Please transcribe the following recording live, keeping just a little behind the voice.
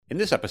In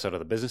this episode of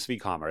the Business of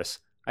E-commerce,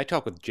 I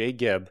talk with Jay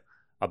Gibb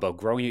about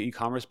growing your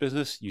e-commerce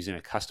business using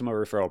a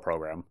customer referral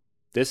program.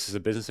 This is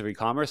the Business of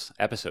E-commerce,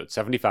 episode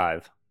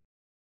 75.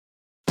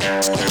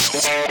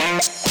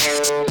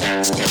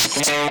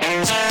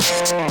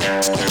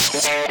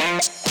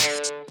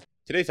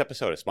 Today's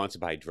episode is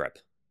sponsored by Drip.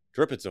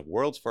 Drip is the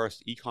world's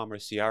first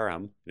e-commerce CRM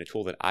and a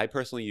tool that I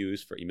personally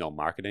use for email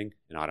marketing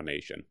and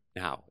automation.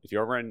 Now, if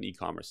you're running an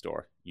e-commerce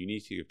store, you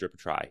need to give Drip a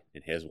try,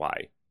 and here's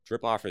why.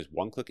 Drip offers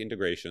one-click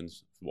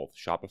integrations for both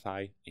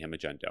Shopify and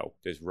Magento.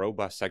 There's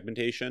robust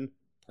segmentation,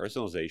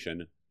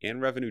 personalization,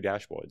 and revenue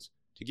dashboards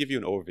to give you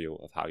an overview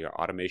of how your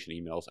automation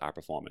emails are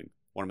performing.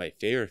 One of my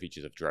favorite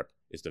features of Drip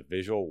is the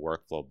Visual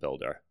Workflow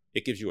Builder.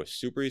 It gives you a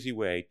super easy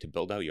way to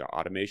build out your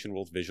automation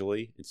rules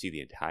visually and see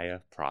the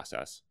entire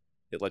process.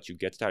 It lets you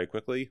get started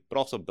quickly, but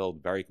also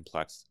build very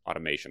complex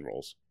automation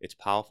rules. It's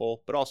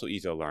powerful, but also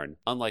easy to learn,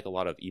 unlike a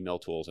lot of email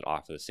tools that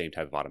offer the same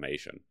type of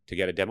automation. To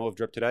get a demo of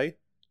Drip today,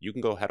 you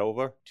can go head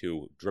over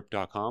to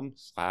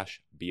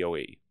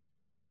drip.com/BOE.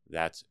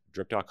 That's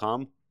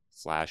drip.com/BOE.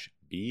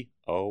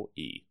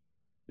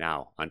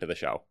 Now, onto the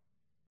show.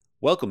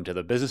 Welcome to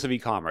the Business of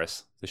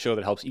E-commerce, the show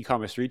that helps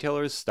e-commerce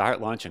retailers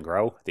start, launch, and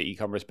grow the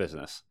e-commerce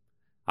business.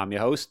 I'm your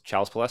host,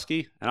 Charles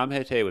Pileski, and I'm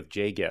here today with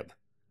Jay Gibb.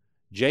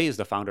 Jay is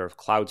the founder of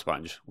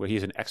CloudSponge, where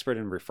he's an expert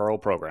in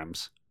referral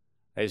programs.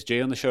 I asked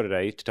Jay on the show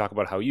today to talk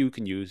about how you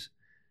can use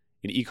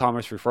an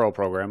e-commerce referral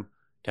program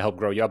to help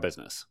grow your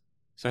business.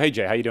 So hey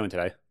Jay, how you doing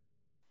today?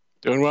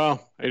 Doing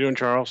well. How you doing,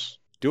 Charles?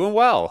 Doing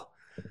well.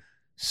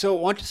 So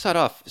I want to start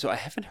off, so I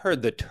haven't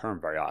heard the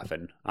term very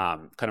often,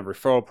 kind of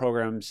referral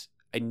programs.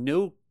 I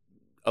know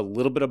a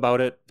little bit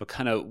about it, but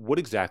kind of what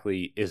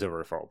exactly is a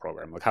referral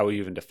program? Like how would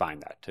you even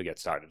define that to get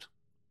started?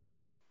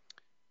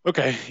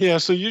 Okay. Yeah.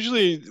 So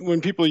usually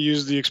when people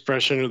use the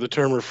expression or the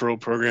term referral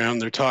program,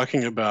 they're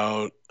talking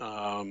about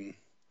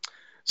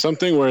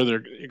something where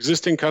their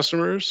existing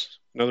customers,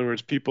 in other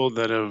words, people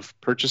that have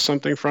purchased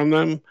something from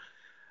them,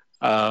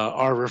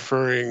 are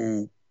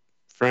referring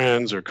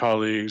friends or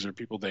colleagues or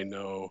people they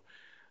know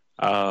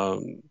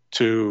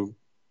to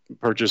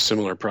purchase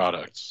similar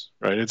products,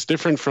 right? It's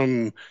different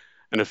from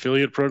an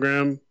affiliate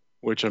program,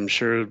 which I'm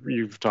sure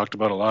you've talked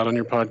about a lot on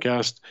your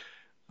podcast,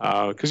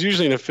 because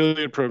usually an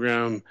affiliate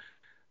program,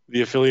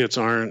 the affiliates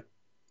aren't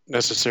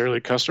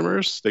necessarily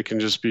customers. They can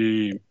just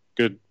be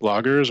good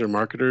bloggers or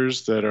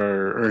marketers that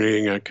are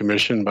earning a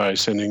commission by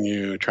sending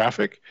you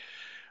traffic.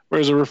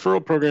 Whereas a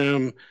referral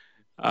program,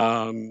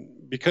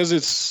 because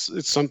it's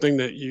something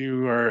that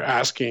you are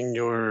asking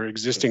your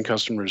existing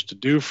customers to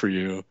do for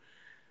you,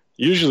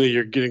 usually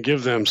you're going to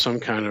give them some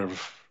kind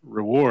of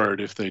reward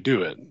if they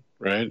do it,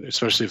 right?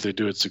 Especially if they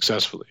do it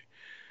successfully.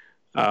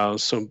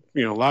 So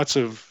lots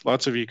of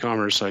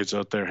e-commerce sites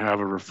out there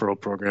have a referral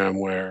program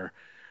where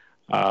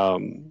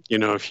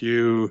if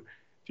you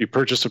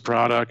purchase a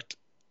product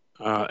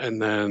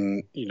and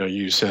then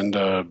you send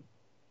a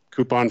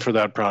coupon for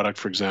that product,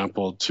 for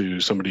example, to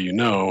somebody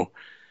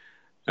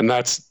and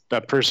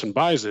that person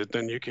buys it,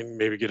 then you can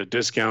maybe get a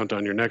discount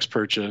on your next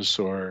purchase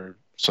or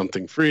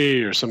something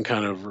free or some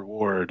kind of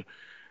reward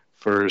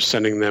for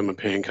sending them a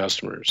paying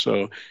customer.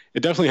 So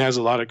it definitely has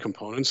a lot of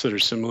components that are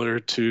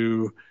similar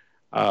to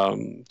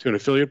an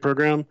affiliate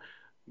program,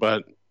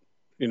 but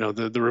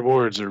the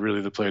rewards are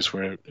really the place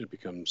where it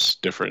becomes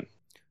different.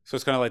 So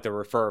it's kind of like the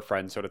refer a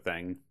friend sort of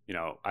thing.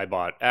 I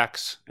bought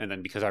X, and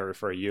then because I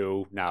refer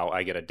you, now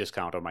I get a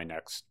discount on my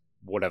next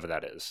whatever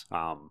that is.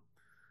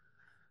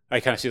 I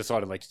kind of see this a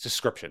lot in like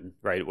subscription,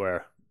 right,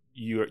 where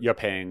you're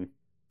paying,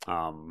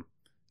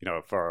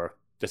 for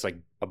just like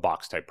a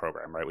box type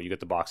program, right, where you get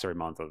the box every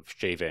month of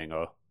shaving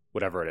or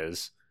whatever it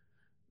is,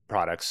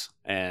 products,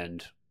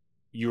 and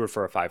you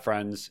refer 5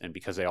 friends, and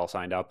because they all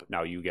signed up,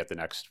 now you get the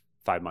next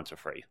 5 months for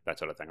free, that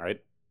sort of thing,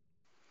 right?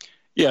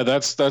 Yeah,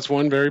 that's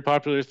one very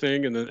popular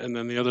thing, and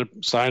then the other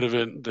side of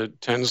it that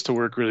tends to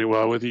work really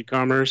well with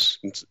e-commerce,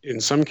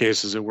 in some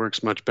cases it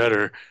works much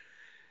better,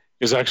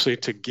 is actually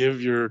to give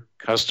your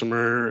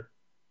customer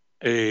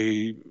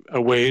a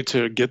way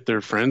to get their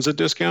friends a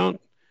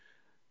discount.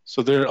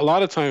 So a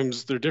lot of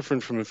times they're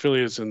different from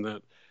affiliates in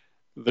that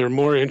they're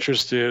more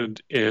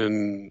interested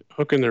in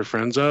hooking their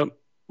friends up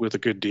with a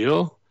good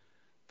deal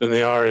than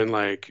they are in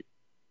like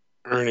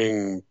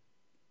earning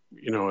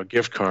a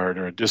gift card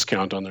or a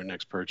discount on their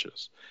next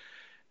purchase.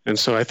 And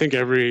so I think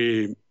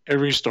every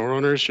store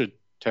owner should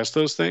test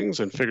those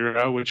things and figure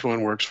out which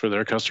one works for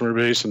their customer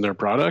base and their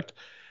product.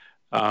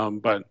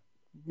 But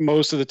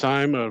most of the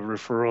time, a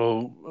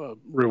referral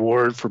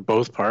reward for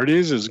both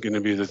parties is going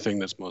to be the thing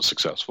that's most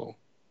successful.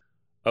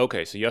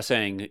 Okay, so you're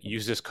saying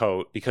use this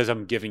code, because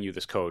I'm giving you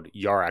this code,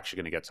 you're actually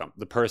going to get something.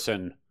 The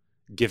person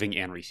giving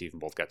and receiving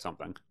both get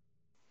something.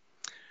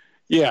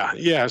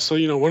 Yeah. So,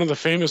 one of the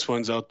famous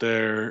ones out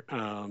there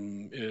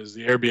is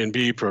the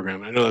Airbnb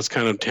program. I know that's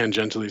kind of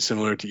tangentially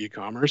similar to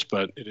e-commerce,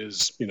 but it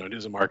is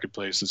a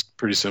marketplace. It's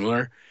pretty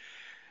similar.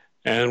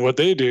 And what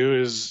they do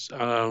is,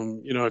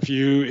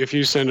 if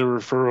you send a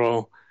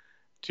referral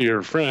to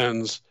your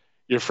friends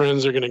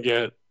are going to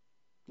get,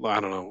 I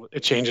don't know,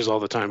 it changes all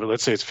the time, but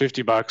let's say it's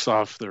 $50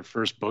 off their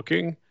first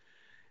booking.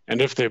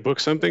 And if they book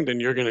something, then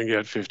you're going to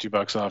get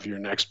 $50 off your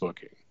next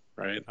booking,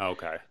 right?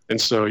 Okay. And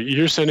so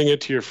you're sending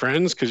it to your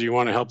friends because you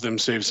want to help them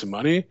save some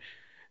money.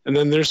 And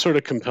then they're sort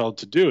of compelled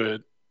to do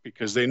it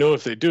because they know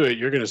if they do it,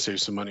 you're going to save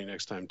some money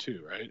next time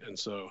too, right? And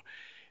so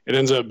it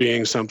ends up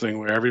being something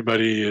where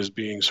everybody is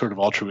being sort of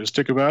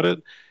altruistic about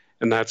it.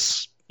 And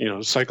that's,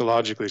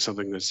 psychologically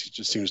something that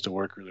just seems to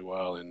work really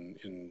well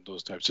in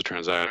those types of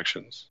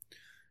transactions.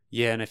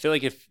 Yeah, and I feel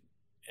like if,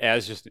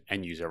 as just an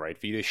end user, right,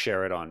 if you just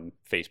share it on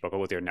Facebook or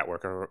with your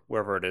network or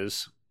wherever it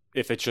is,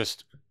 if it's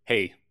just,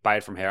 hey, buy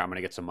it from here, I'm going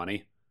to get some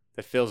money,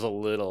 that feels a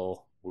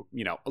little,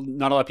 not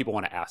a lot of people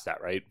want to ask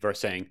that, right?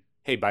 Versus saying,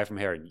 hey, buy from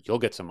here and you'll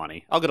get some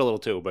money. I'll get a little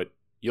too, but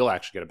you'll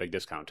actually get a big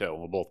discount too, and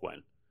we'll both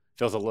win.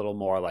 Feels a little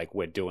more like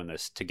we're doing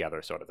this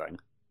together sort of thing.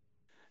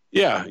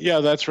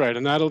 Yeah, that's right.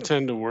 And that'll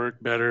tend to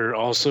work better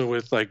also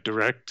with like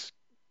direct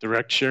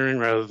sharing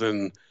rather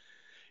than,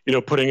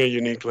 putting a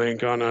unique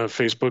link on your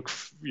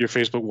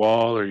Facebook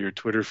wall or your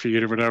Twitter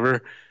feed or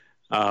whatever.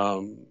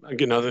 Again,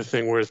 another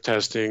thing worth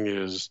testing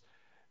is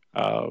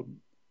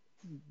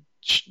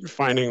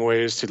finding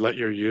ways to let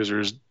your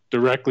users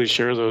directly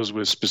share those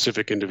with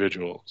specific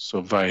individuals.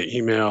 So via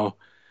email,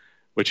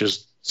 which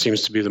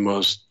seems to be the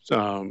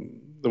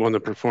one that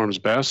performs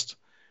best.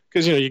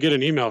 Because, you get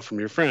an email from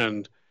your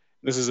friend.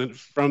 This is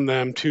from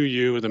them to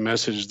you with a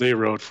message they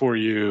wrote for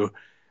you.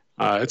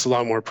 It's a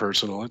lot more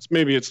personal.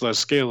 Maybe it's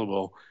less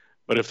scalable,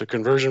 but if the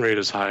conversion rate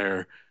is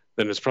higher,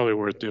 then it's probably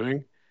worth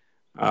doing.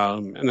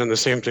 And then the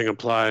same thing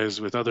applies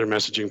with other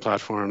messaging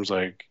platforms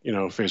like,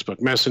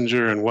 Facebook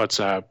Messenger and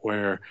WhatsApp,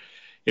 where,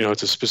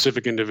 it's a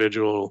specific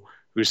individual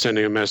who's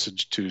sending a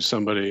message to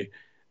somebody,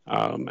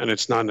 and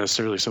it's not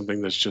necessarily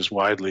something that's just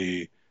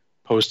widely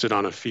posted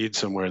on a feed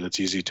somewhere that's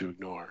easy to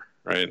ignore,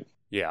 right?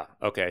 Yeah.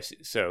 Okay.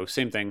 So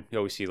same thing. You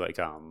always see like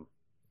you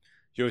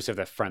always have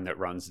that friend that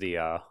runs the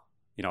a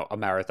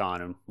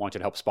marathon and wants you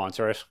to help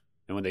sponsor it.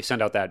 And when they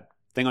send out that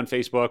thing on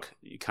Facebook,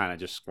 you kind of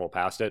just scroll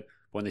past it.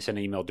 But when they send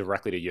an email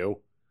directly to you,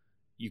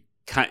 you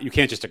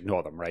can't just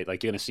ignore them, right?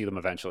 Like you're going to see them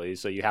eventually.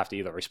 So you have to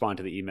either respond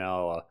to the email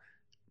or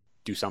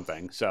do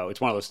something. So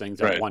it's one of those things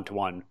that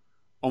one-to-one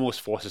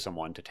almost forces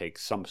someone to take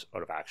some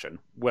sort of action,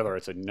 whether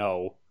it's a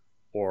no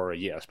or a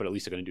yes, but at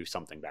least they're going to do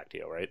something back to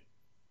you, right?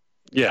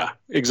 Yeah,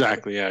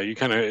 exactly. Yeah, it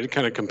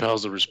kind of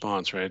compels the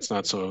response, right? It's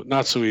not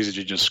so easy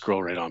to just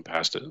scroll right on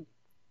past it.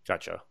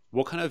 Gotcha.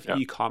 What kind of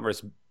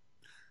e-commerce,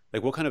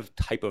 like what kind of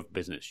type of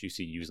business do you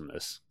see using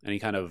this? Any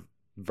kind of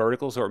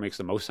verticals where it makes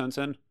the most sense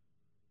in?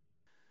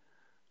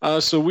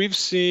 So we've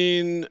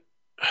seen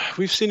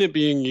it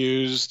being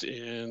used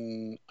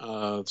in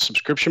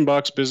subscription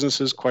box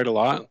businesses quite a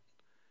lot,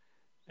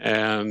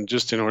 and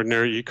just in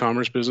ordinary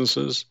e-commerce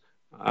businesses,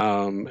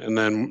 and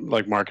then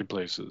like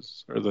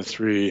marketplaces are the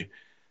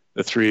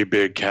three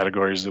big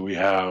categories that we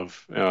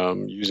have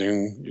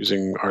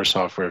using our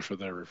software for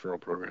their referral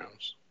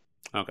programs.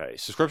 Okay,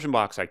 subscription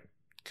box, I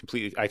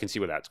can see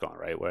where that's going,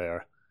 right?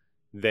 Where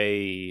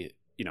they,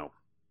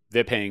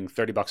 they're paying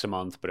 $30 a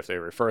month, but if they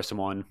refer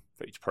someone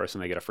for each person,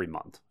 they get a free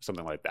month,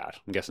 something like that.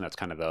 I'm guessing that's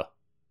kind of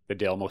the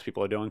deal most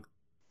people are doing.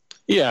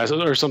 Yeah,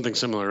 or something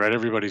similar, right?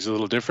 Everybody's a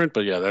little different,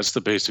 but yeah, that's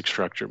the basic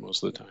structure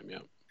most of the time. Yeah.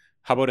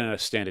 How about in a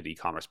standard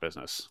e-commerce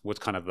business? What's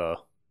kind of the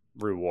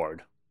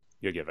reward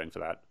you're giving for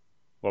that?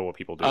 What will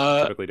people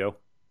typically do?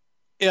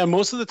 Yeah,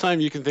 most of the time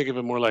you can think of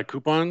it more like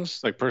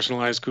coupons, like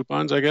personalized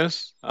coupons, I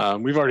guess.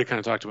 We've already kind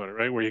of talked about it,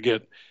 right? Where you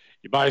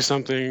buy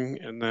something,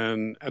 and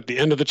then at the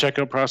end of the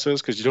checkout process,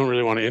 because you don't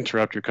really want to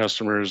interrupt your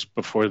customers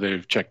before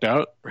they've checked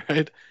out,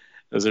 right?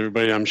 As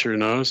everybody I'm sure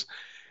knows.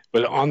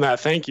 But on that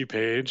thank you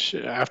page,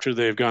 after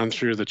they've gone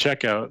through the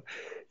checkout,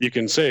 you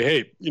can say,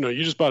 hey,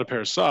 you just bought a pair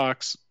of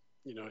socks.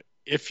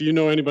 If you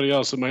know anybody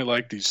else that might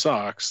like these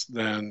socks,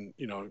 then,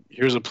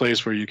 here's a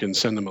place where you can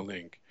send them a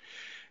link.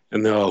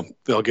 And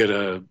they'll get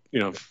a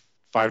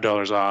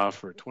 $5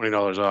 off or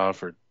 $20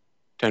 off or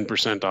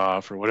 10%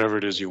 off or whatever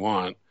it is you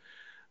want,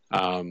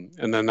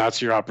 and then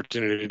that's your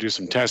opportunity to do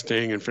some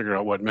testing and figure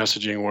out what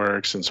messaging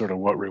works and sort of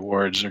what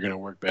rewards are going to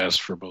work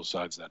best for both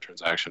sides of that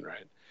transaction,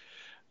 right?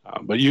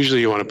 But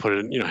usually you want to put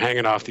it, hang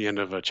it off the end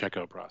of a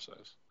checkout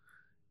process.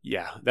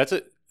 Yeah, that's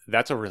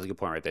a really good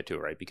point right there too,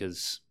 right?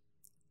 Because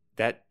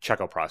that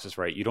checkout process,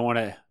 right? You don't want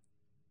to.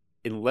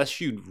 Unless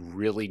you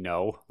really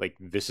know, like,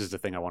 this is the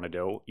thing I want to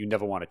do, you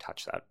never want to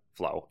touch that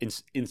flow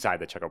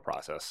inside the checkout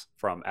process,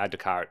 from add to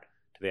cart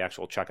to the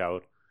actual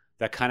checkout.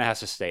 That kind of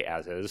has to stay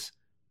as is.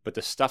 But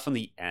the stuff on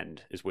the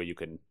end is where you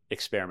can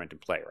experiment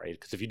and play, right?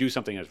 Because if you do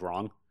something that's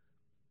wrong,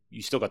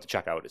 you still got the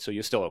checkout, so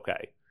you're still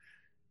okay.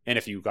 And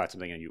if you got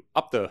something and you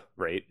up the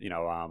rate,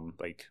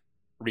 like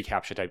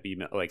recapture type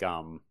email, like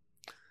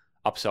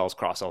upsells,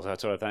 cross-sells, that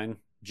sort of thing,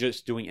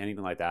 just doing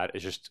anything like that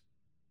is just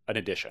an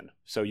addition.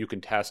 So you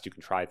can test, you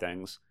can try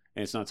things,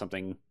 and it's not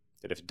something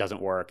that if it doesn't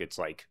work, it's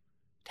like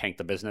tank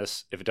the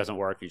business. If it doesn't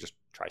work, you just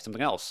try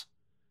something else.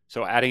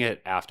 So adding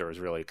it after is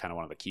really kind of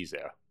one of the keys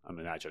there, I'm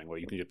imagining, where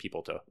you can get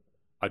people to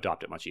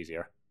adopt it much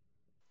easier.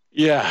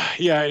 Yeah.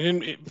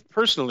 And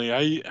personally,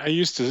 I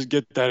used to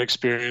get that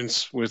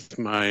experience with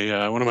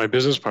my one of my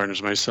business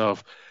partners,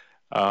 myself.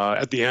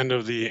 at the end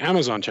of the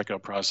Amazon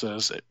checkout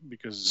process,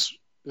 because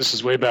this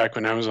is way back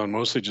when Amazon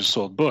mostly just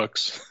sold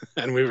books,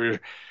 and we were,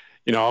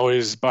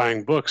 always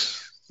buying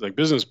books, like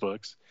business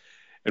books.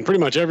 And pretty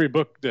much every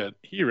book that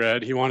he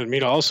read, he wanted me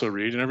to also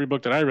read. And every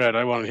book that I read,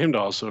 I wanted him to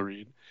also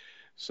read.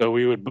 So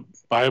we would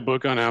buy a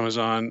book on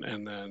Amazon,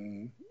 and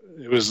then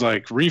it was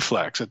like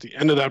reflex at the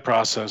end of that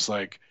process,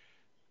 like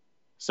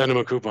send him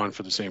a coupon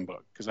for the same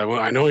book. Because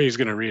I know he's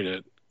going to read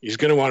it. He's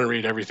going to want to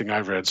read everything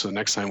I've read. So the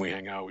next time we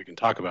hang out, we can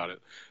talk about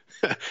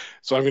it.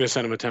 So I'm going to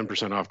send him a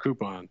 10% off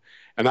coupon.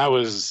 And that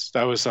was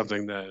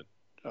something that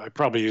I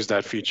probably used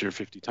that feature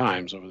 50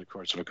 times over the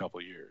course of a couple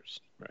of years,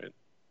 right?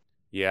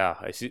 Yeah,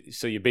 I see.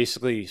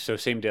 So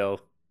same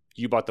deal.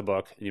 You bought the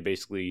book, and you're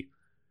basically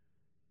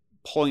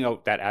pulling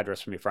out that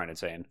address from your friend and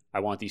saying,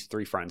 I want these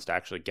 3 friends to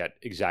actually get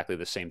exactly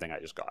the same thing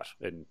I just got,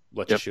 and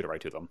let's just shoot it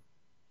right to them.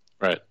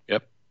 Right.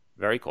 Yep.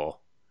 Very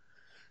cool.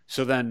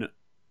 So then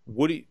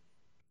what do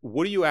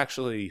you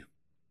actually,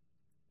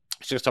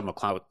 it's just talking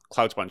about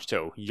CloudSponge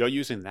too. You're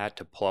using that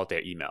to pull out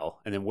their email.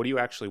 And then once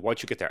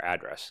you get their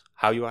address,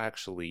 how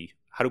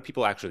do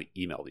people actually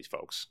email these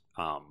folks?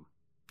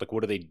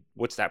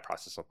 What's that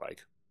process look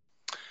like?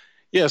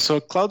 Yeah, so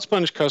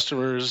CloudSponge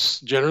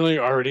customers generally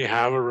already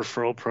have a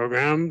referral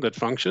program that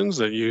functions,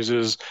 that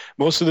uses,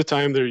 most of the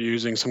time they're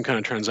using some kind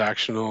of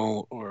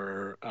transactional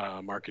or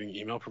marketing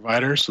email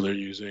provider. So they're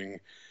using,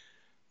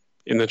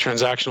 in the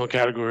transactional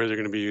category, they're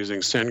going to be using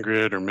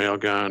SendGrid or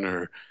Mailgun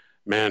or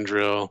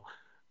Mandrill.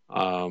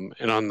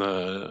 And on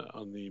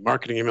the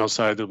marketing email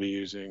side, they'll be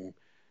using,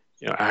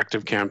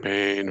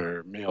 ActiveCampaign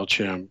or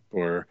MailChimp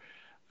or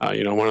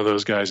one of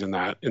those guys in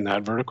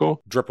that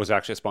vertical. Drip was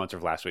actually a sponsor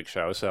of last week's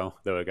show, so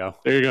there we go.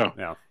 There you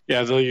go.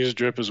 Yeah, they'll use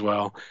Drip as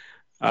well.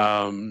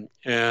 And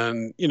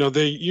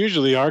they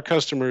usually, our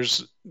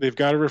customers, they've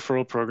got a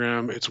referral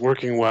program. It's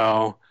working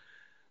well.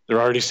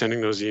 They're already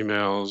sending those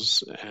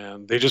emails,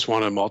 and they just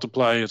want to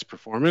multiply its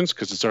performance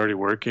because it's already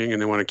working,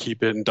 and they want to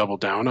keep it and double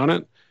down on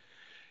it.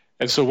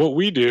 And so what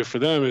we do for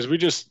them is we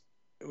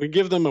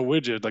give them a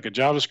widget, like a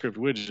JavaScript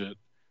widget,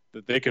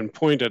 that they can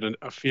point at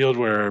a field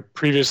where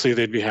previously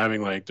they'd be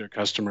having like their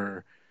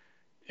customer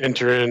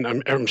enter in.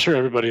 I'm sure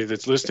everybody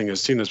that's listening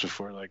has seen this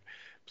before. Like,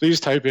 please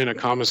type in a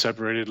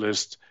comma-separated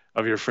list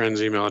of your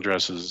friends' email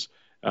addresses,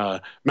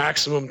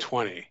 maximum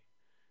 20,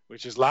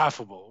 which is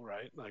laughable,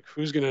 right? Like,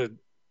 who's going to,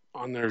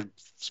 on their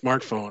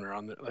smartphone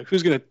or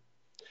who's going to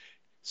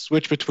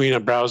switch between a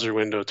browser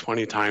window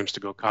 20 times to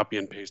go copy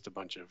and paste a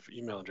bunch of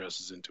email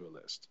addresses into a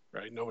list,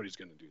 right? Nobody's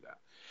going to do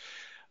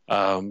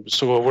that.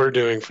 So what we're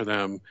doing for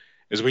them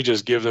is we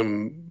just give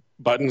them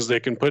buttons they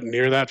can put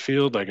near that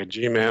field, like a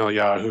Gmail,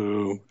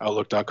 Yahoo,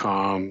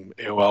 Outlook.com,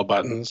 AOL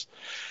buttons,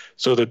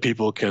 so that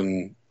people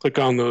can click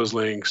on those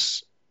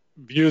links,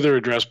 view their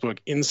address book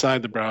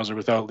inside the browser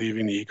without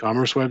leaving the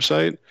e-commerce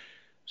website,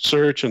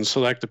 search and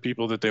select the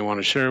people that they want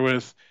to share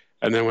with,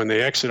 and then when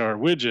they exit our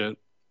widget,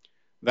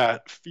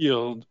 that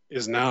field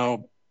is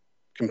now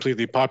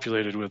completely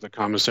populated with a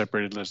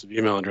comma-separated list of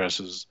email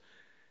addresses.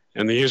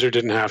 And the user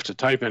didn't have to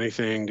type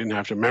anything, didn't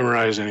have to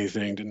memorize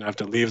anything, didn't have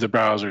to leave the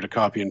browser to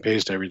copy and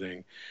paste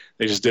everything.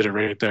 They just did it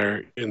right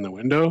there in the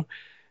window.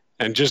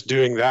 And just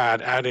doing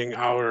that, adding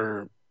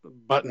our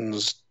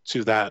buttons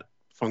to that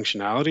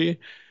functionality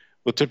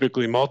will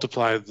typically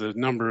multiply the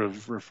number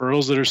of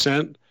referrals that are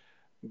sent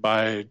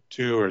by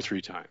 2 or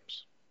 3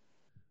 times.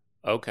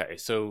 Okay,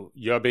 so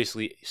you're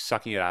basically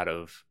sucking it out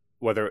of,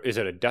 whether is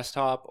it a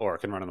desktop or it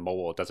can run on the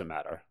mobile, it doesn't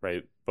matter,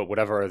 right? But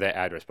whatever the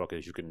address book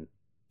is, you can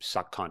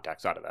suck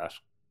contacts out of that.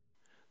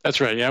 That's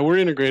right. Yeah, we're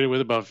integrated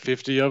with about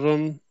 50 of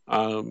them,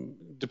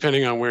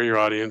 depending on where your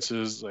audience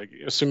is. Like,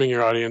 assuming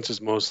your audience is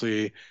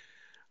mostly,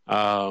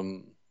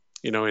 in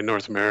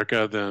North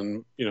America,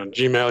 then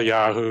Gmail,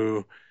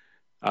 Yahoo,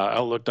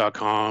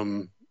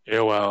 Outlook.com,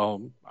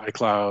 AOL,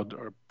 iCloud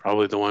are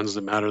probably the ones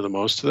that matter the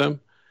most to them.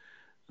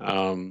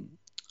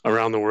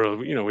 Around the world,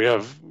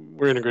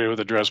 we're integrated with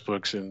address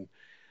books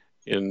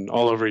in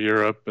all over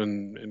Europe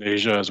and in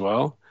Asia as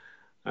well,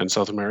 and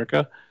South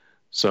America.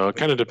 So it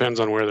kind of depends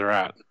on where they're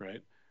at,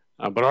 right?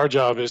 But our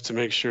job is to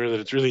make sure that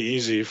it's really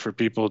easy for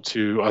people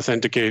to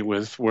authenticate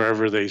with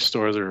wherever they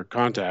store their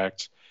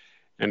contacts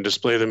and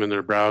display them in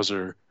their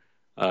browser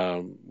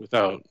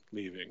without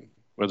leaving,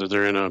 whether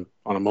they're on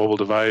a mobile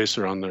device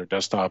or on their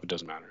desktop, it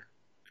doesn't matter.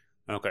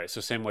 Okay, so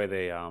same way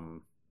they,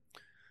 I'm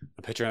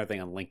picturing that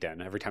thing on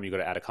LinkedIn. Every time you go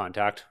to add a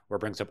contact, where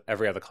it brings up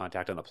every other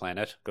contact on the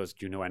planet, goes,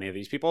 do you know any of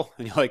these people?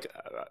 And you're like,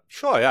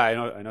 sure, yeah,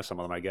 I know some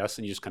of them, I guess.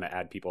 And you just kind of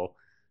add people.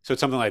 So it's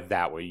something like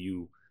that where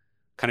you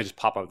kind of just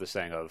pop up this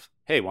thing of,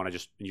 hey,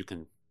 you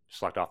can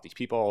select off these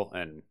people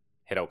and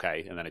hit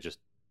OK, and then it just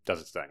does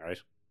its thing, right?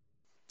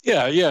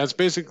 Yeah. It's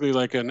basically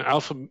like an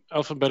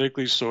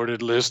alphabetically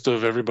sorted list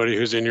of everybody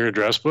who's in your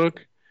address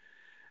book.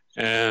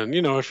 And,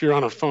 if you're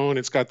on a phone,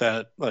 it's got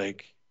that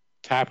like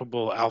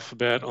tappable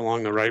alphabet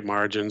along the right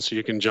margin, so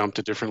you can jump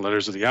to different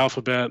letters of the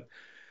alphabet.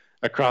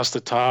 Across the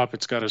top,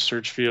 it's got a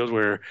search field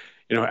where,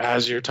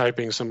 as you're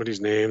typing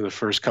somebody's name, the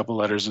first couple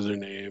letters of their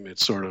name,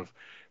 it's sort of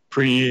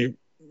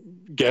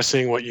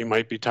pre-guessing what you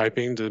might be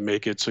typing to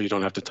make it so you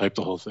don't have to type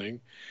the whole thing.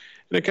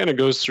 And it kind of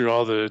goes through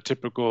all the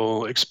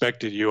typical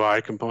expected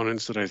UI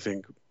components that I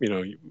think,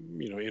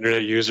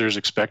 internet users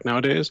expect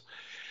nowadays,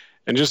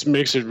 and just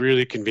makes it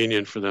really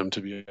convenient for them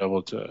to be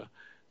able to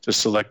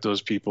select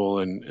those people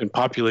and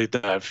populate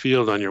that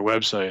field on your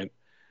website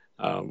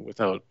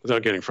without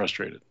getting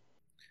frustrated.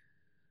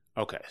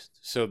 Okay,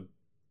 so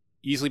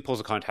easily pulls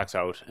the contacts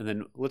out, and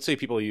then let's say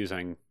people are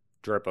using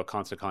Drip, a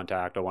Constant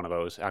Contact, or one of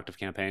those,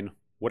 ActiveCampaign.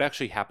 What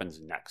actually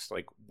happens next?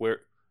 Like where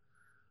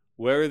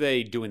are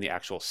they doing the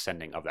actual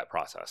sending of that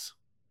process?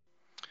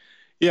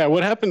 Yeah,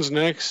 what happens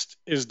next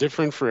is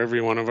different for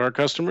every one of our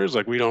customers.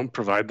 Like we don't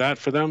provide that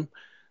for them,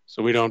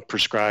 so we don't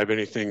prescribe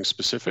anything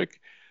specific.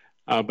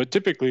 But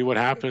typically what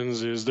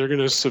happens is they're going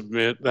to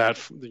submit that,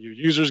 your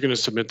user is going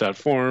to submit that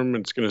form.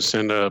 It's going to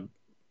send a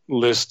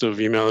list of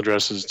email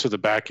addresses to the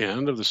back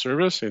end of the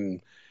service.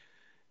 If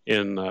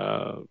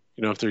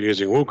they're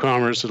using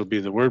WooCommerce, it'll be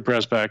the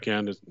WordPress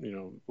backend,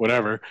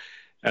 whatever.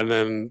 And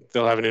then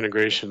they'll have an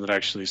integration that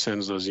actually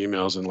sends those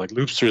emails and like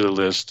loops through the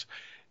list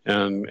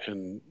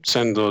and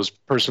send those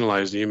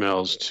personalized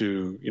emails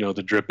to,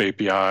 the Drip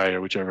API or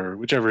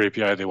whichever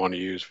API they want to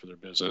use for their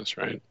business,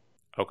 right?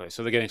 Okay,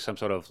 so they're getting some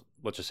sort of,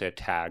 let's just say, a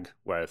tag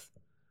with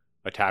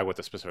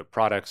a specific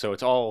product. So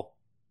it's all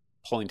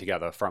pulling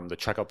together from the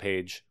checkout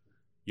page,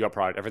 your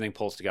product, everything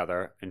pulls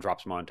together and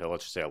drops them onto,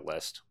 let's just say, a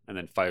list, and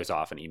then fires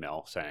off an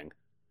email saying,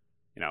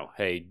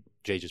 hey,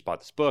 Jay just bought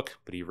this book,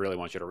 but he really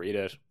wants you to read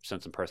it,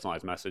 send some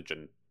personalized message,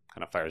 and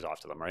kind of fires off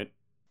to them, right?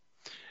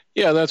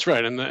 Yeah, that's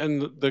right. And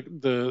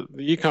the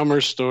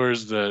e-commerce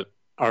stores that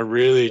are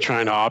really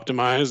trying to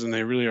optimize and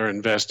they really are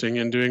investing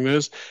in doing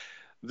this,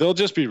 they'll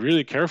just be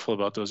really careful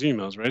about those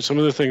emails, right? Some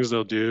of the things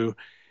they'll do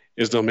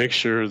is they'll make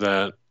sure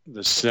that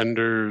the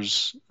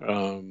sender's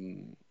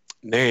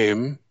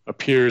name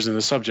appears in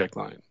the subject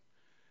line.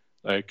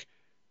 Like,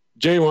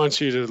 Jay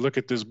wants you to look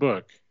at this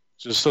book,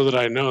 just so that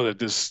I know that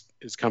this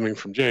is coming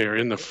from Jay. Or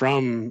in the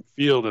from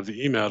field of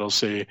the email, it'll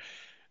say,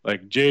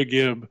 like, Jay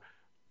Gibb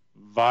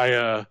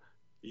via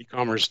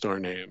e-commerce store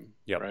name,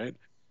 yep. Right?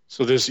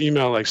 So this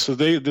email,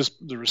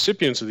 the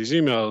recipients of these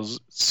emails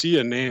see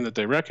a name that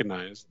they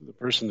recognize, the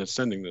person that's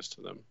sending this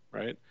to them,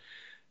 right?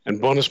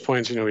 And bonus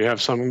points, we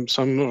have some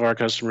of our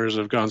customers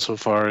have gone so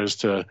far as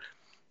to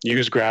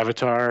use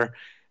Gravatar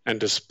and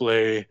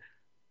display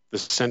the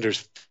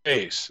sender's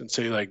face and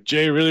say, like,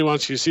 Jay really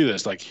wants you to see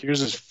this. Like, here's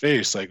his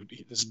face. Like,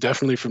 this is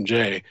definitely from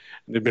Jay.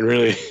 And they've been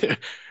really,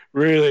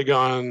 really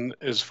gone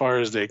as far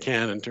as they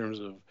can in terms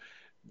of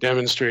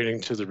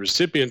demonstrating to the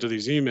recipient of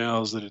these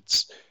emails that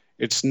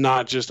it's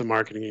not just a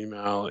marketing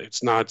email.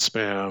 It's not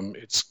spam.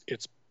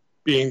 It's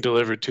being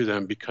delivered to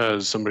them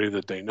because somebody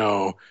that they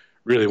know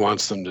really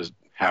wants them to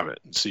have it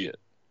and see it,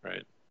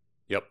 right?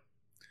 Yep.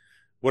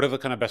 What are the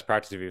kind of best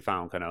practices have you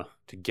found kind of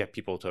to get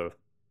people to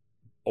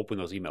open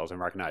those emails and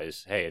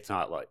recognize, hey, it's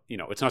not like,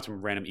 it's not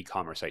some random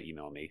e-commerce site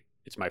emailing me.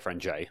 It's my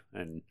friend Jay.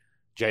 And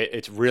Jay,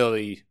 it's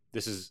really,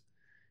 this is,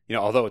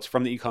 although it's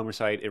from the e-commerce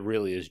site, it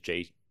really is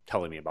Jay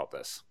telling me about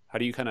this. How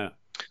do you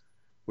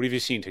what have you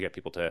seen to get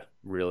people to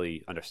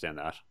really understand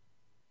that?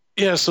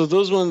 Yeah, so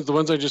the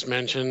ones I just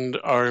mentioned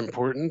are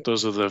important.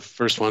 Those are the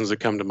first ones that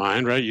come to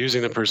mind, right?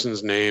 Using the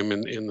person's name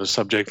in the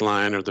subject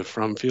line or the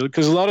from field.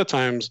 Because a lot of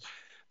times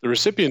the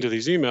recipient of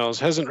these emails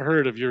hasn't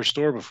heard of your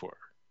store before,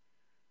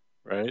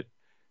 right?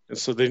 And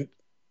so in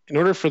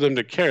order for them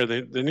to care,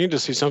 they need to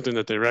see something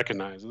that they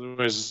recognize.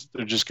 Otherwise,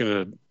 they're just going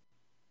to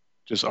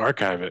just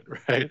archive it,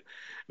 right?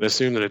 And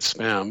assume that it's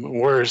spam.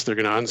 Worse, they're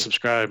going to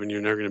unsubscribe and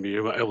you're never going to be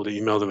able to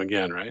email them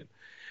again, right?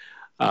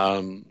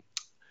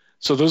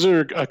 So those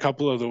are a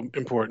couple of the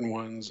important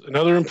ones.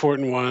 Another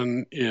important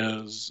one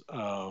is,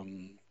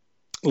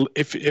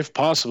 if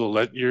possible,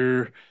 let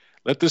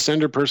the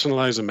sender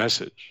personalize a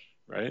message,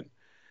 right?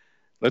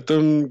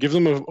 Give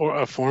them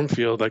a form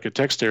field, like a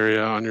text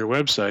area on your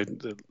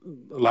website that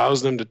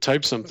allows them to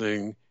type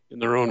something in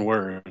their own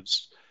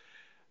words,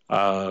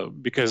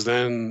 because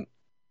then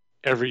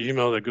every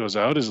email that goes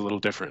out is a little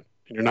different.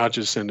 And you're not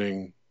just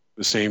sending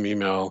the same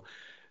email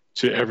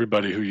to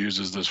everybody who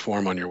uses this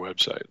form on your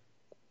website,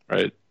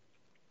 right?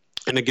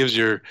 And it gives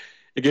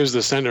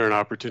the sender an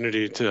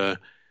opportunity to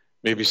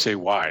maybe say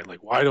why.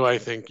 Like, why do I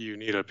think you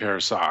need a pair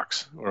of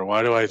socks? Or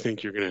why do I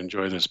think you're going to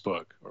enjoy this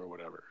book? Or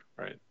whatever,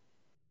 right?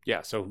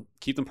 Yeah, so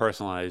keep them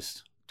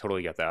personalized.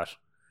 Totally get that.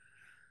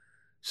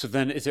 So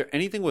then is there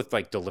anything with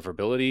like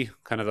deliverability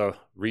kind of the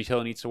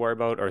retailer needs to worry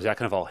about? Or is that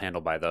kind of all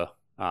handled by the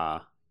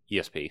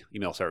ESP,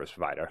 email service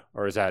provider?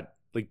 Or is that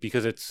like,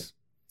 because it's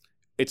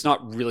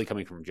not really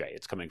coming from Jay,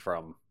 it's coming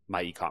from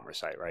my e-commerce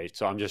site, right?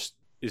 So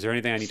is there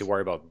anything I need to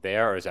worry about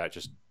there? Or is that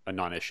just a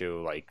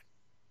non-issue? Like,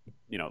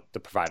 the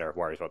provider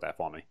worries about that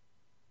for me.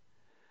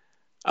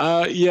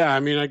 Yeah, I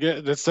mean, I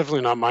get that's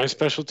definitely not my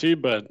specialty,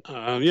 but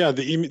yeah,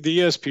 the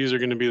ESPs are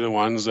going to be the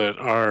ones that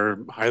are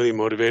highly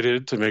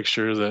motivated to make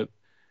sure that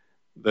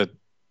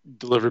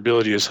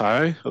deliverability is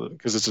high,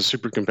 because it's a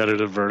super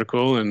competitive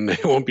vertical, and they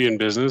won't be in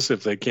business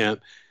if they can't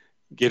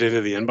get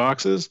into the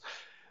inboxes.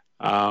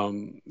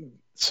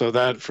 So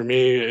that for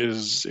me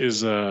is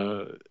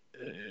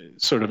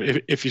sort of,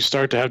 if you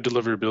start to have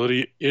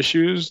deliverability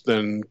issues,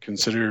 then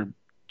consider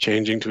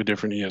changing to a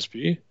different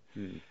ESP,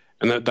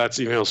 and that's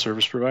email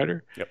service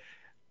provider. Yep.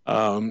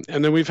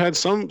 And then we've had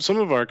some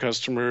of our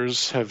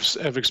customers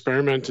have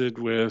experimented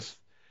with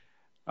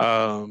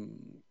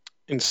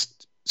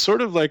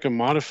sort of like a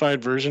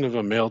modified version of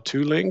a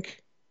Mail-to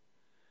link,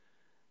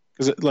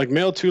 because like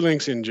Mail-to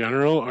links in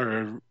general are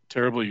a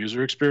terrible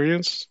user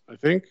experience. I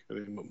think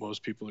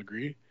most people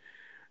agree.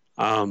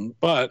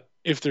 But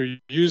if they're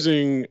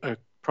using a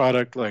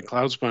product like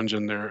CloudSponge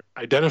and they're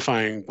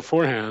identifying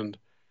beforehand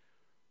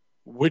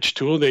which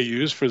tool they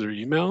use for their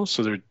email,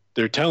 so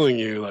they're telling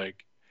you,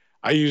 like,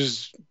 I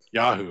use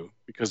Yahoo,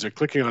 because they're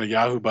clicking on a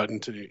Yahoo button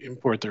to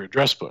import their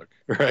address book,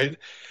 right?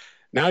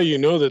 Now you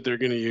know that they're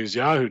going to use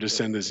Yahoo to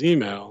send this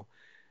email.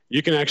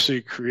 You can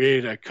actually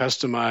create a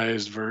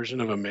customized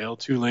version of a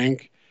Mail-to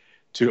link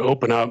to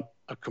open up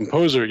a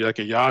composer, like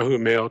a Yahoo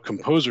Mail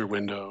composer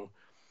window,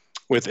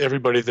 with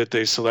everybody that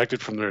they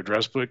selected from their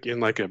address book in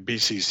like a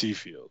BCC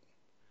field,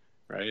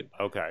 right?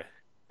 Okay.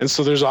 And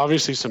so there's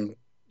obviously some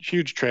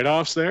huge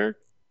trade-offs there,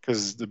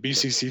 because the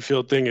BCC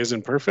field thing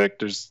isn't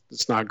perfect.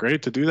 It's not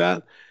great to do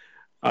that.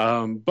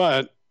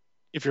 But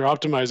if you're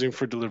optimizing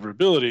for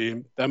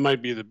deliverability, that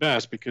might be the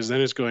best, because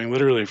then it's going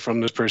literally from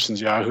this person's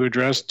Yahoo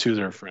address to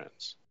their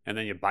friends. And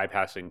then you're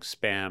bypassing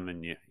spam,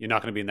 and you're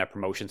not going to be in that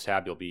promotions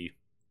tab. You'll be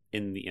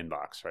in the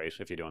inbox, right?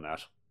 If you're doing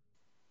that.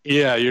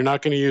 Yeah, you're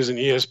not going to use an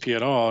ESP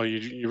at all.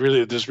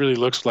 This really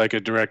looks like a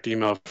direct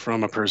email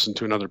from a person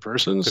to another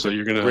person. So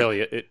you're going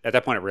to at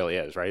that point it really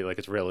is, right? Like,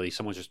 it's really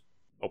someone just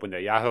opened their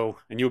Yahoo,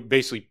 and you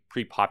basically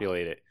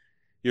pre-populate it.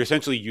 You're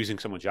essentially using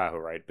someone's Yahoo,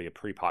 right? But you're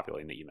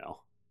pre-populating the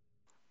email.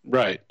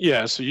 Right.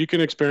 Yeah. So you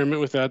can experiment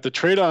with that. The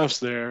trade-offs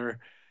there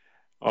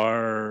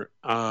are,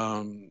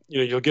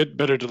 you'll get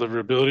better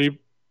deliverability,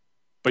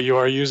 but you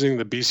are using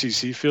the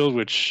BCC field,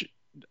 which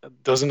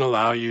doesn't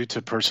allow you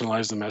to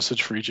personalize the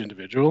message for each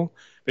individual.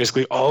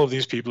 Basically, all of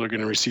these people are going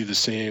to receive the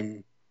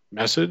same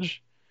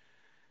message,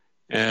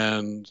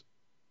 and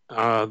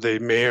they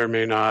may or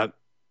may not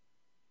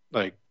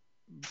like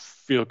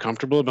feel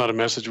comfortable about a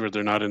message where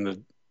they're not in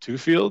the to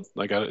field.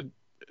 Like, I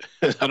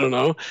don't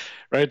know,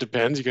 right? It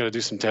depends. You got to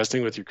do some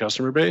testing with your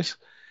customer base.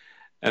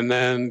 And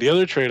then the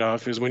other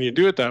trade-off is when you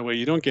do it that way,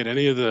 you don't get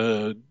any of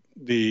the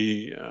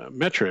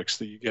metrics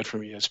that you get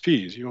from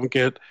ESPs. You don't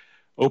get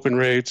open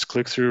rates,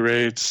 click-through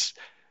rates,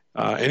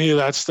 any of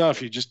that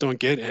stuff. You just don't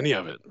get any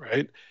of it,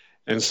 right?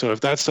 And so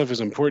if that stuff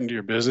is important to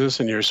your business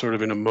and you're sort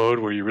of in a mode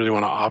where you really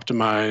want to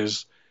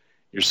optimize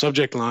your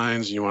subject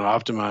lines, you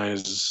want to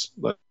optimize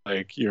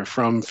like your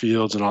from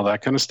fields and all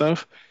that kind of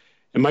stuff,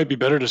 it might be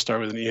better to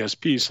start with an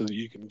ESP so that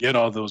you can get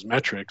all those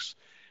metrics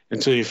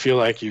until you feel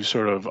like you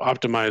sort of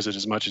optimize it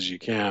as much as you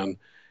can,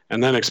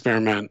 and then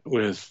experiment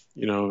with,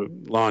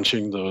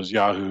 launching those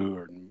Yahoo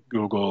or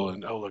Google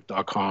and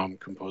Outlook.com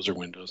composer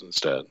windows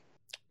instead.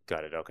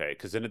 Got it. Okay.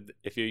 Because then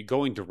if you're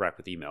going direct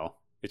with email,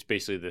 it's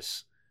basically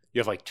this, you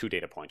have like 2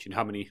 data points. You know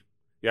how many,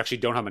 you actually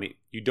don't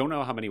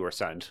know how many were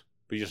sent,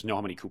 but you just know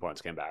how many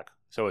coupons came back.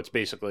 So it's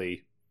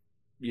basically,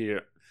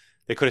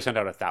 they could have sent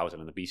out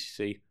 1,000 in the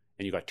BCC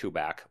and you got 2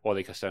 back, or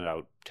they could send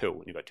out 2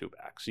 and you got 2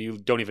 back. So you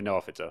don't even know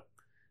if it's a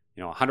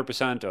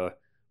 100% or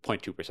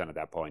 0.2% at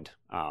that point.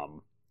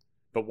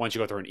 But once you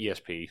go through an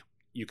ESP,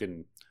 you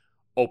can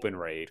open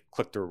rate,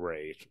 click-through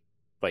rate,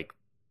 like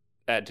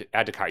add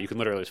to cart. You can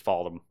literally just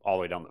follow them all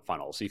the way down the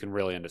funnel, so you can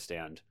really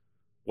understand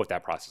what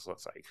that process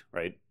looks like,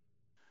 right?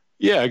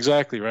 Yeah,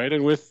 exactly, right.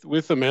 And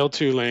with a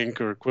Mail-to link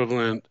or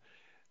equivalent,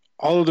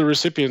 all of the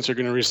recipients are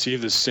going to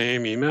receive the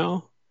same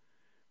email,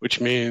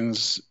 which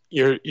means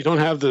you don't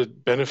have the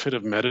benefit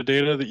of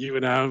metadata that you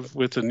would have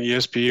with an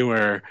ESP,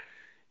 where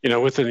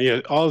with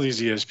all of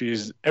these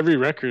ESPs, every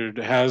record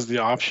has the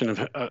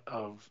option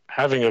of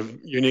having a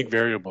unique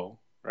variable,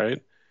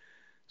 right?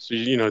 So,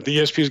 the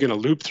ESP is going to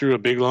loop through a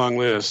big long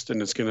list,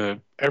 and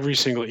every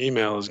single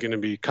email is going to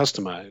be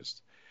customized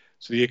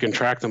so that you can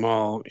track them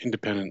all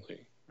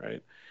independently,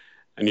 right?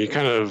 And you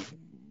don't have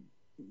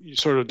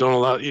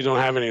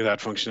any of that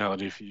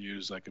functionality if you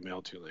use like a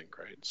Mail-to link,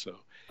 right? So,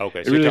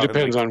 okay, so it really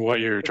depends on what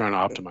you're trying to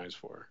optimize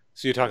for.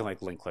 So you're talking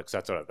like link clicks,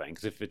 that sort of thing.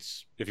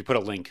 Because if you put a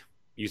link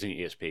using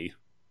ESP,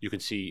 you can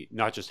see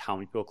not just how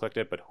many people clicked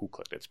it, but who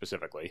clicked it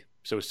specifically.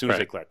 So as soon as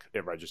they click,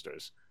 it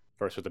registers.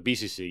 Versus with the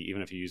BCC,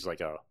 even if you use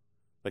like a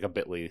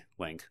Bitly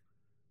link,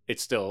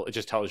 it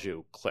just tells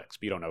you clicks,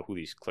 but you don't know who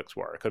these clicks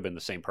were. It could have been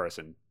the same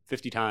person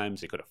 50 times.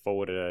 They could have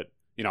forwarded it.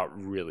 You're not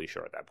really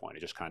sure at that point.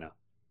 It just kind of,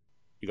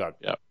 you got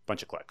a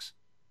bunch of clicks.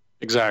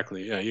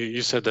 Exactly. Yeah,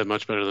 you said that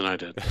much better than I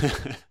did.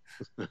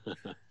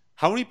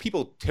 How many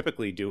people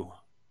typically do,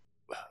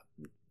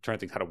 I'm trying to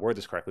think how to word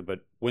this correctly, but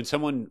when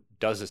someone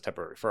does this type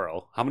of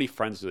referral, how many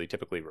friends do they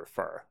typically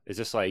refer? Is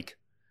this like,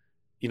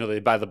 they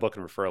buy the book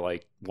and refer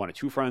like 1 or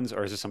 2 friends,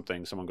 or is this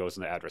something someone goes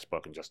in the address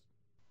book and just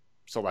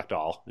select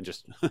all and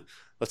just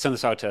let's send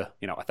this out to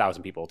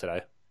 1,000 people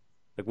today?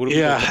 Like, what do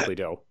people typically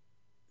do?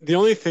 The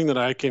only thing that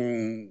I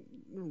can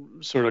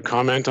sort of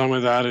comment on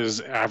with that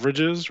is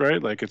averages,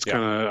 right? Like, it's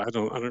kind of, I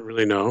don't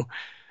really know.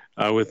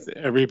 With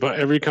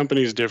every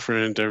company is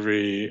different.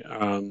 Every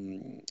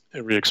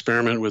every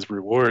experiment with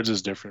rewards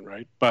is different,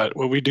 right? But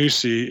what we do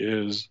see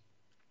is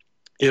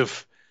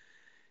if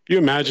you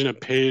imagine a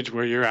page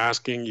where you're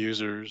asking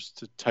users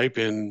to type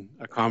in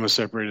a comma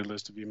separated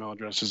list of email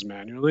addresses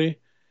manually,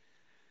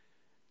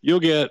 you'll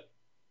get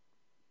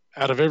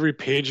out of every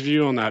page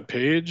view on that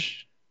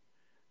page,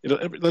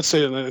 let's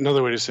say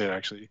another way to say it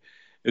actually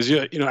is,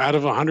 out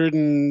of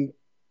 100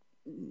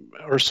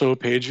 or so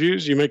page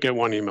views, you might get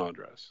one email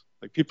address.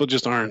 Like people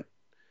just aren't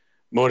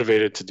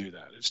motivated to do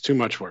that. It's too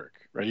much work,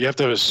 right? You have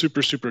to have a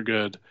super, super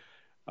good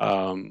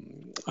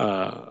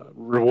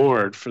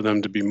reward for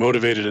them to be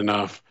motivated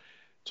enough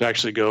to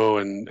actually go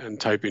and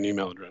type in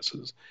email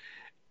addresses.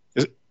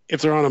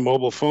 If they're on a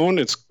mobile phone,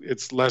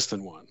 it's less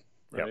than one,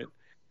 right? Yep.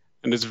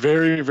 And it's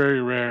very, very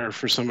rare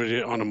for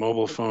somebody on a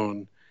mobile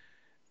phone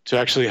to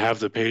actually have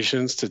the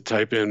patience to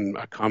type in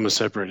a comma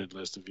separated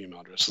list of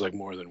email addresses, like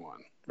more than one,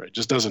 right? It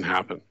just doesn't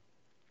happen.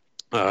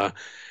 And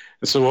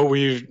so what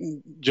we've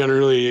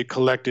generally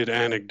collected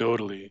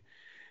anecdotally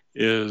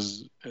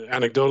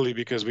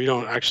because we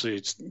don't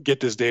actually get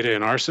this data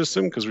in our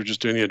system because we're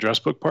just doing the address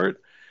book part,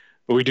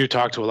 but we do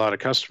talk to a lot of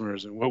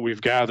customers. And what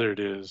we've gathered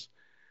is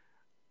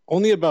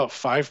only about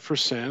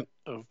 5%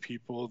 of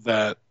people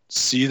that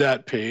see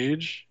that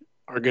page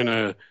are going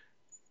to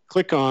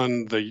click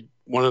on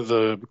one of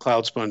the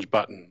Cloud Sponge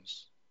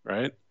buttons,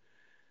 right?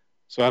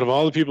 So out of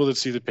all the people that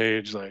see the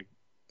page, like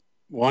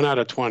 1 out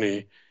of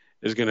 20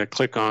 is going to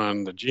click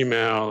on the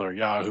Gmail or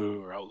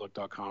Yahoo or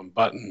Outlook.com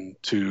button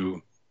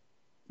to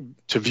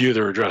view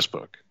their address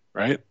book,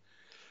 right?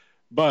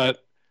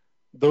 But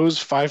those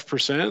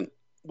 5%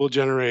 will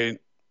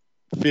generate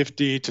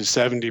 50 to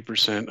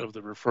 70% of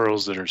the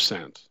referrals that are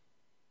sent.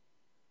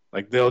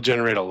 Like they'll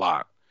generate a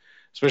lot,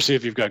 especially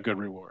if you've got good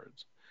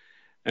rewards.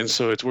 And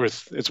so it's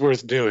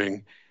worth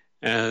doing.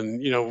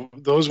 And,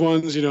 those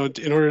ones, in order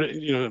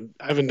to,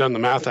 I haven't done the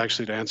math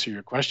actually to answer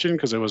your question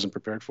because I wasn't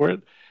prepared for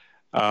it.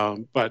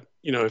 But,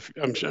 if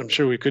I'm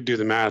sure we could do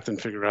the math and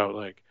figure out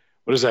like,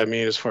 what does that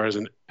mean as far as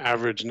an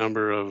average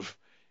number of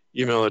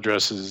email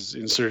addresses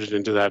inserted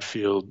into that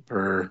field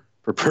per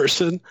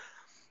person?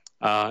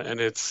 And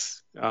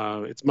it's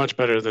much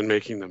better than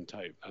making them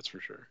type, that's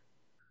for sure.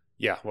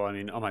 Yeah, well, I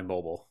mean, on my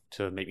mobile,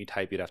 to make me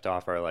type, you'd have to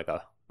offer like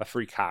a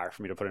free car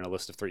for me to put in a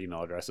list of 3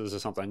 email addresses or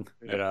something.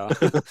 Yeah.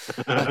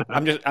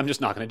 I'm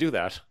just not going to do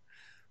that.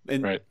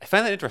 And right. I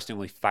find that interesting.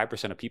 Only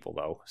 5% of people,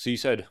 though. So you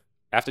said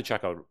after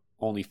checkout,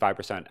 only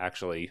 5%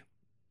 actually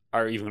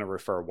are even going to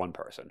refer one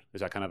person. Is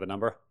that kind of the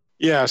number?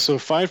 Yeah. So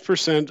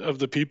 5% of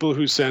the people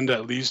who send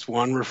at least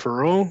one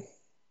referral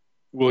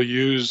will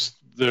use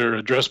their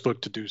address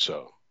book to do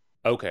so.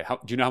 Okay.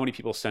 Do you know how many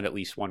people send at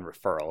least one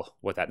referral?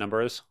 What that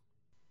number is?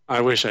 I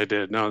wish I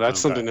did. No,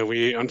 that's something that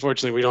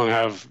unfortunately, we don't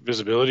have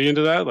visibility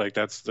into that. Like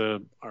that's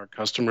our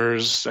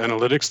customers'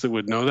 analytics that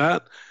would know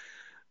that.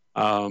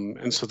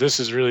 And so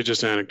this is really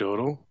just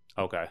anecdotal.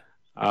 Okay.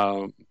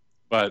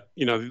 But,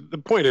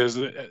 the point is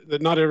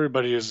that not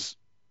everybody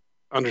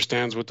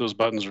understands what those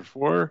buttons are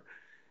for.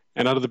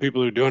 And out of the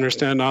people who do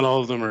understand, not all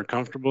of them are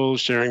comfortable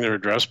sharing their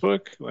address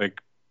book. Like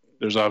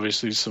there's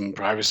obviously some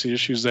privacy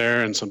issues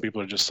there. And some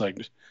people are just like,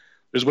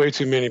 there's way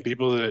too many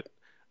people that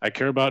I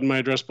care about in my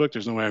address book.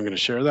 There's no way I'm going to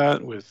share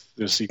that with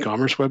this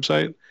e-commerce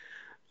website.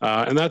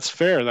 And that's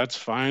fair. That's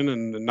fine.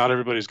 And not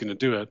everybody's going to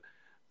do it.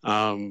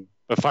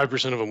 But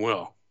 5% of them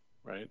will,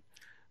 right?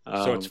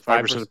 So it's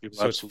 5% of people.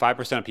 So it's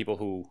 5% of people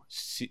who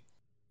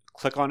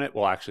click on it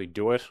will actually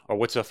do it? Or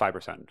what's the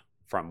 5%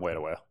 from where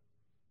to where?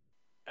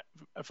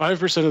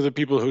 5% of the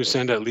people who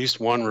send at least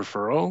one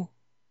referral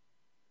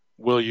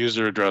will use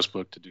their address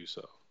book to do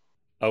so.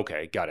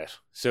 Okay, got it.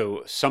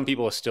 So some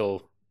people are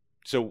still...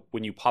 So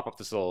when you pop up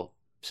this little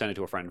send it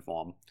to a friend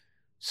form,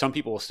 some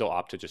people will still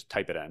opt to just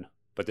type it in,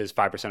 but there's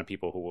 5% of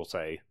people who will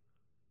say,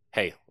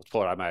 hey, let's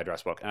pull it out of my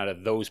address book. And out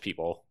of those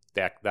people,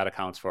 that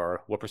accounts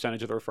for what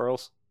percentage of the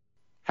referrals?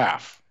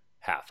 Half.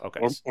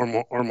 Okay.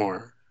 Or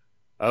more.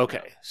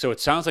 Okay. So it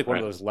sounds like one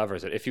of those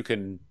levers that if you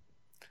can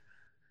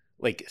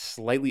like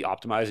slightly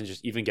optimize and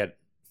just even get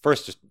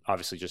first, just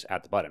obviously just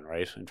add the button,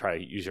 right? And try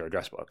to use your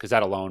address book, because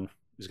that alone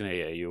is going to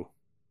get you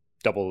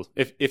double.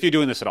 If you're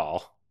doing this at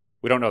all,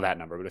 we don't know that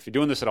number, but if you're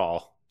doing this at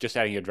all, just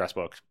adding your address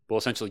book will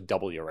essentially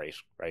double your rate,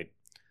 right?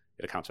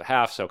 It accounts for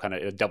half, so kind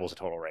of it doubles the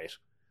total rate.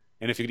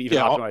 And if you could even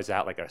optimize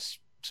that like a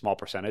small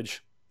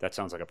percentage, that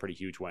sounds like a pretty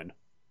huge win.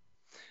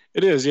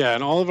 It is, yeah.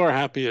 And all of our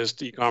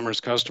happiest e-commerce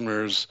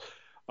customers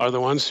are the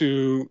ones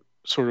who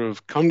sort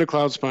of come to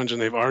Cloud Sponge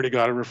and they've already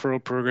got a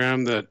referral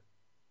program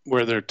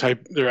where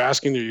they're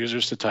asking their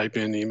users to type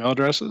in email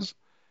addresses,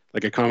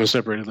 like a comma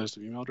separated list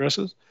of email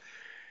addresses.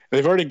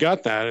 They've already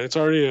got that. It's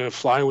already a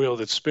flywheel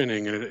that's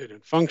spinning, and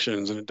it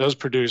functions, and it does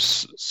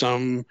produce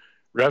some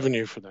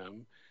revenue for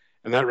them.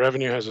 And that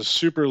revenue has a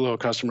super low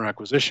customer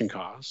acquisition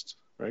cost,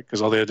 right? Because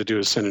all they had to do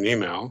is send an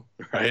email,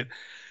 right?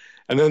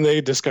 And then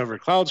they discover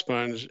Cloud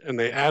Sponge, and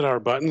they add our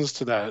buttons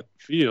to that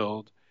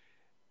field,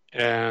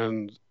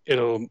 and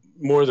it'll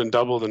more than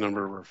double the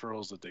number of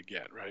referrals that they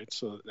get, right?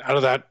 So out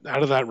of that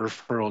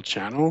referral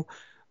channel,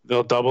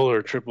 they'll double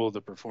or triple the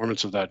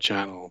performance of that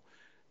channel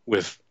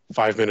with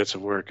 5 minutes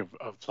of work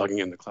of plugging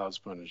in the Cloud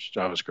Sponge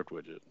JavaScript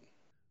widget.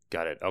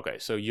 Got it. Okay.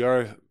 So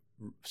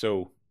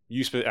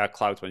at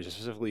Cloud Sponge, you're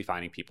specifically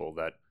finding people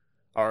that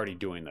are already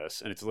doing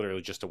this, and it's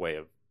literally just a way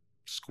of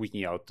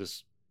squeaking out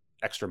this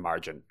extra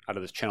margin out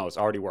of this channel that's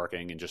already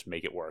working and just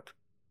make it work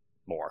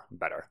more,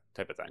 better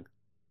type of thing.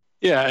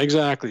 Yeah,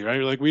 exactly.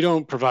 Right. Like, we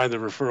don't provide the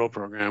referral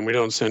program. We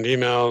don't send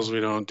emails. We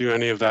don't do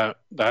any of that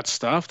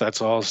stuff.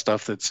 That's all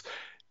stuff that's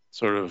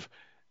sort of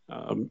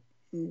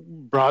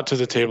brought to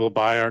the table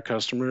by our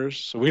customers.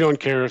 So we don't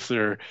care if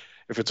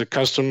it's a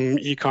custom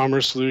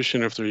e-commerce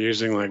solution, if they're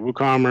using like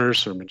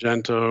WooCommerce or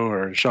Magento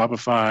or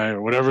Shopify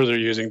or whatever they're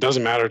using,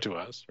 doesn't matter to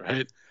us,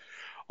 right?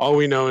 All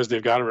we know is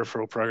they've got a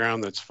referral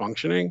program that's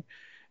functioning,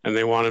 and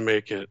they want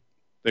to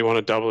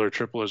double or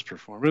triple its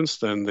performance,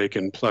 then they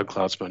can plug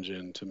Cloud Sponge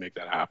in to make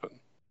that happen.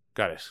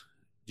 Got it.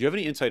 Do you have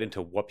any insight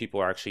into what people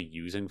are actually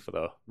using for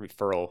the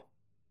referral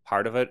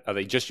part of it? Are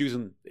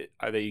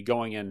they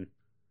going in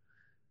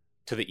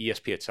to the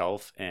ESP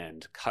itself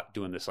and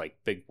doing this like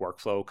big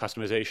workflow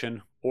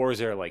customization, or is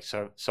there like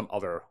some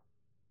other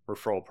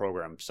referral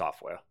program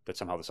software that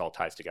somehow this all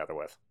ties together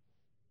with?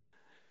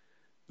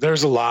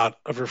 There's a lot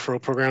of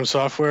referral program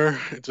software.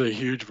 It's a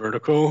huge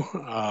vertical.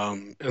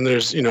 And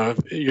there's,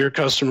 your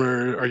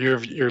customer or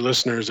your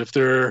listeners, if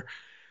they're,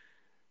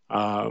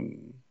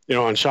 on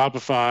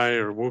Shopify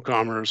or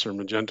WooCommerce or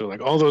Magento,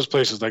 like all those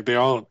places, like they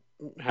all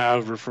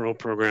have referral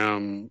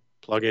program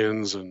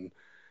plugins and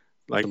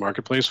like a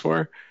marketplace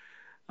for.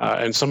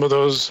 And some of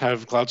those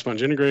have Cloud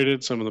Sponge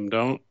integrated, some of them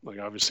don't. Like,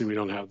 obviously, we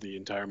don't have the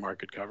entire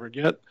market covered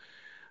yet.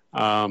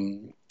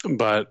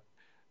 But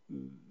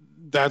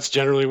that's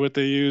generally what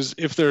they use.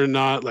 If they're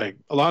not, like,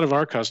 a lot of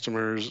our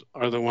customers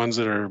are the ones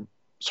that are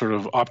sort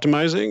of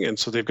optimizing, and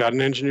so they've got an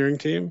engineering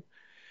team.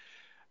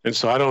 And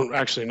so I don't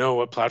actually know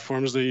what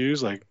platforms they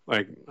use. Like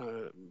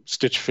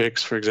Stitch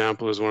Fix, for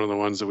example, is one of the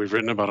ones that we've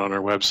written about on our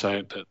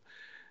website that,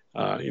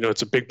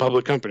 it's a big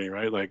public company,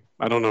 right? Like,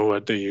 I don't know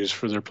what they use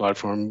for their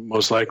platform.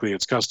 Most likely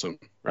it's custom,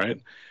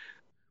 right?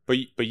 But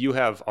you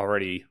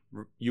already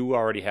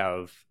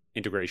have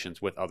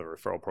integrations with other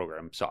referral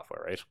program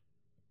software, right?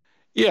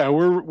 Yeah,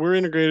 we're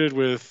integrated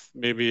with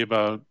maybe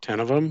about 10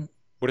 of them.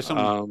 What are some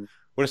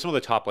of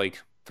the top like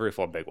 3 or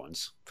 4 big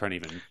ones? Trying to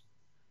even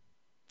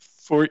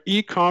for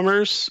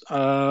e-commerce,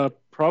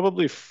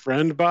 probably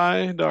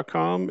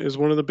friendbuy.com is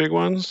one of the big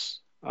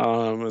ones.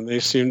 And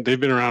they've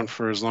been around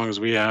for as long as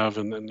we have,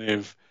 and then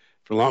they've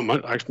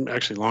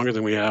actually longer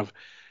than we have.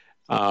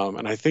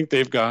 And I think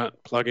they've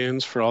got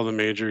plugins for all the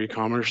major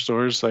e-commerce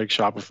stores like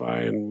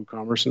Shopify and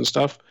WooCommerce and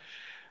stuff.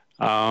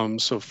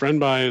 So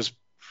FriendBuy is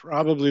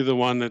probably the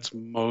one that's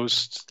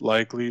most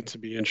likely to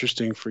be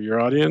interesting for your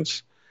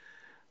audience.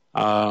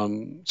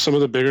 Some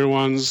of the bigger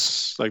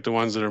ones, like the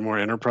ones that are more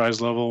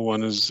enterprise level,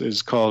 one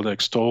is called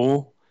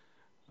Extol,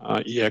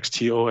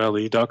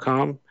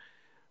 extole.com.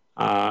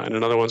 And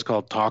another one's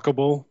called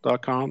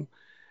talkable.com.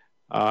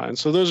 And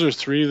so those are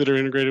 3 that are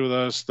integrated with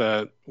us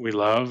that we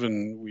love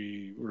and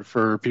we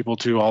refer people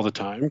to all the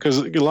time. Because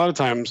a lot of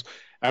times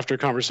after a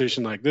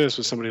conversation like this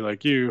with somebody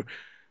like you,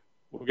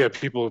 we'll get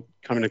people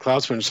coming to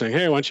Cloud Sponge saying,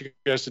 hey, I want you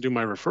guys to do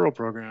my referral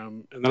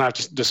program. And then I have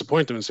to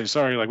disappoint them and say,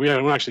 sorry, like we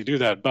don't actually do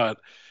that, but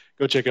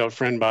go check out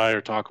FriendBuy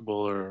or Talkable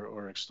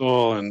or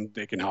Extol, and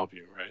they can help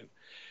you, right?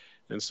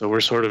 And so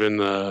we're sort of in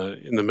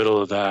the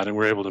middle of that, and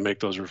we're able to make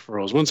those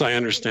referrals. Once I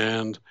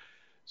understand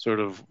sort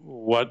of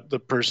what the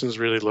person's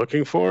really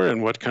looking for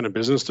and what kind of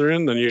business they're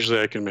in, then usually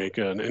I can make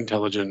an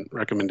intelligent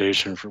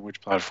recommendation for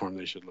which platform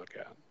they should look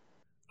at.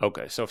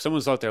 Okay, so if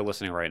someone's out there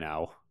listening right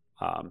now,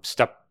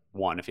 step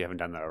 1, if you haven't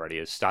done that already,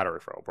 is start a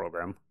referral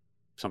program,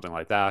 something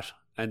like that.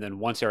 And then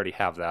once they already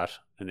have that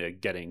and they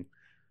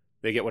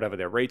get whatever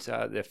their rates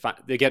are,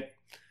 they're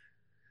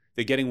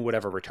getting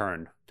whatever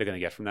return they're going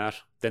to get from that,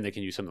 then they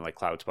can use something like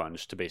Cloud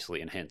Sponge to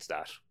basically enhance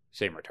that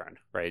same return,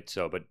 right?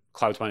 So, but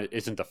Cloud Sponge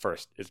isn't the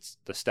first, it's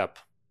the step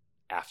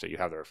after you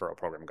have the referral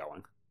program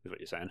going, is what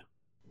you're saying?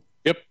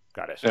 Yep.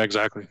 Got it. Yeah,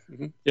 exactly.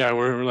 Mm-hmm. Yeah,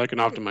 we're like an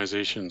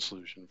optimization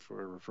solution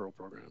for referral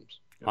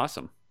programs. Yep.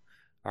 Awesome.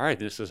 All right,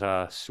 this is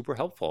super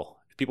helpful.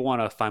 If people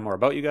want to find more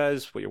about you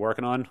guys, what you're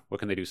working on, what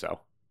can they do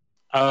so?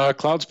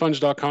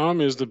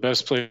 Cloudsponge.com is the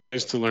best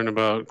place to learn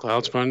about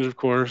Cloud Sponge, of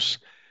course.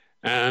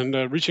 And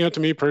reaching out to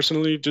me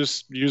personally,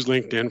 just use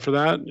LinkedIn for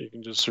that. You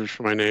can just search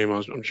for my name.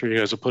 I'm sure you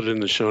guys will put it in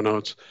the show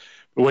notes.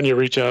 But when you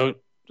reach out,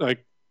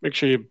 like, make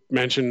sure you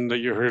mention that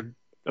you heard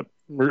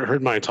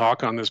my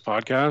talk on this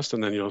podcast,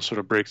 and then you'll sort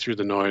of break through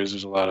the noise.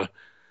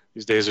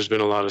 These days there's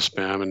been a lot of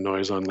spam and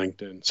noise on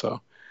LinkedIn.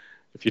 So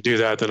if you do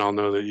that, then I'll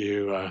know that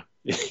you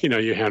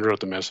handwrote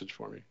the message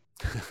for me.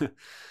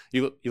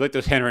 You like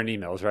those handwritten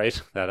emails,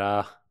 right?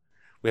 That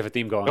we have a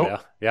theme going there.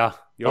 Yeah.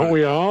 Don't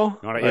we all?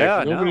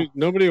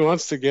 Nobody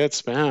wants to get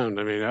spammed.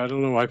 I mean, I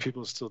don't know why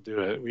people still do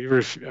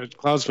it. At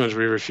Cloud Sponge,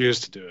 we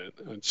refuse to do it.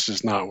 It's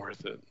just not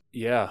worth it.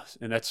 Yeah,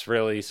 and that's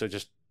really, so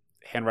just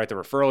handwrite the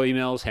referral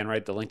emails,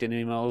 handwrite the LinkedIn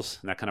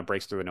emails, and that kind of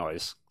breaks through the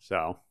noise.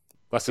 So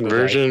less than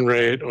conversion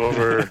rate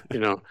over,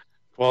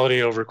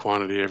 quality over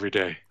quantity every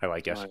day. I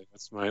like it.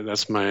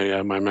 That's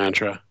my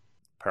mantra.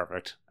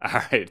 Perfect.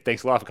 All right.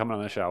 Thanks a lot for coming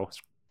on the show.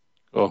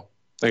 Cool.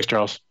 Thanks,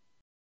 Charles.